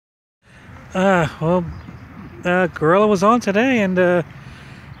Well, Gorilla was on today, and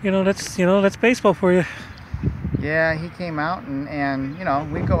that's baseball for you. Yeah, he came out and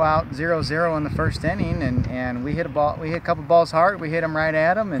we go out 0-0 in the first inning, and we hit a couple balls hard. We hit them right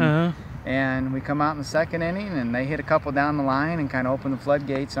at them, and we come out in the second inning, and they hit a couple down the line and kind of open the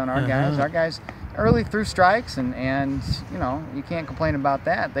floodgates on our guys. Our guys early threw strikes, and you can't complain about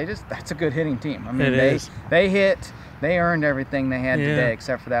that. That's a good hitting team. I mean, they earned everything they had today,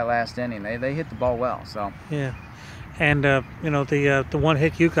 except for that last inning. They hit the ball well. So yeah. And the one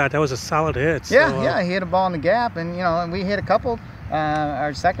hit you got, that was a solid hit. So, yeah, he hit a ball in the gap, and we hit a couple.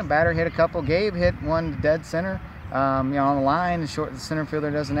 Our second batter hit a couple. Gabe hit one dead center, on the line. The center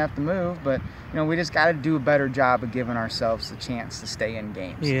fielder doesn't have to move, but we just got to do a better job of giving ourselves the chance to stay in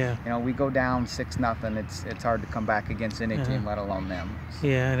games. Yeah. We go down 6-0. It's hard to come back against any team, let alone them.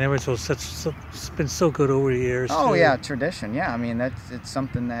 Yeah, and Edwardsville's it's been so good over the years. Oh yeah, tradition. Yeah, I mean it's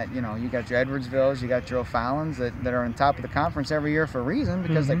something that you got your Edwardsvilles, you got your O'Fallons that are on top of the conference every year for a reason,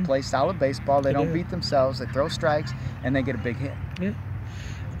 because they play solid baseball. They don't beat themselves. They throw strikes and they get a big hit. Yeah,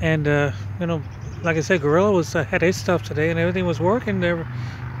 and like I said, Gorilla had his stuff today and everything was working. They were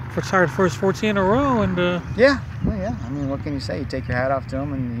retired first 14 in a row, and yeah. I mean, what can you say? You take your hat off to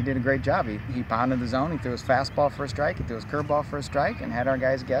him, and he did a great job. He pounded the zone. He threw his fastball for a strike. He threw his curveball for a strike, and had our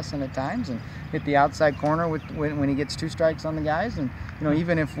guys guessing at times, and hit the outside corner when he gets 2 strikes on the guys. And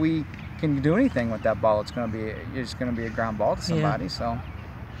even if we can do anything with that ball, it's going to be a ground ball to somebody. So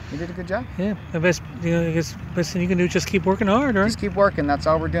he did a good job. Yeah, the best thing you can do is just keep working hard, right? Just keep working. That's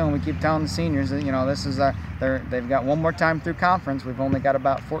all we're doing. We keep telling the seniors that this is they've got one more time through conference. We've only got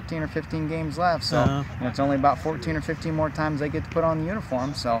about 14 or 15 games left, so it's only about 14 or 15 more times they get to put on the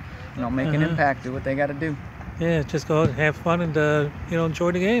uniform. So make an impact, do what they got to do. Yeah, just go out and have fun and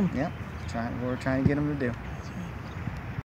enjoy the game. Yeah, we're trying to get them to do.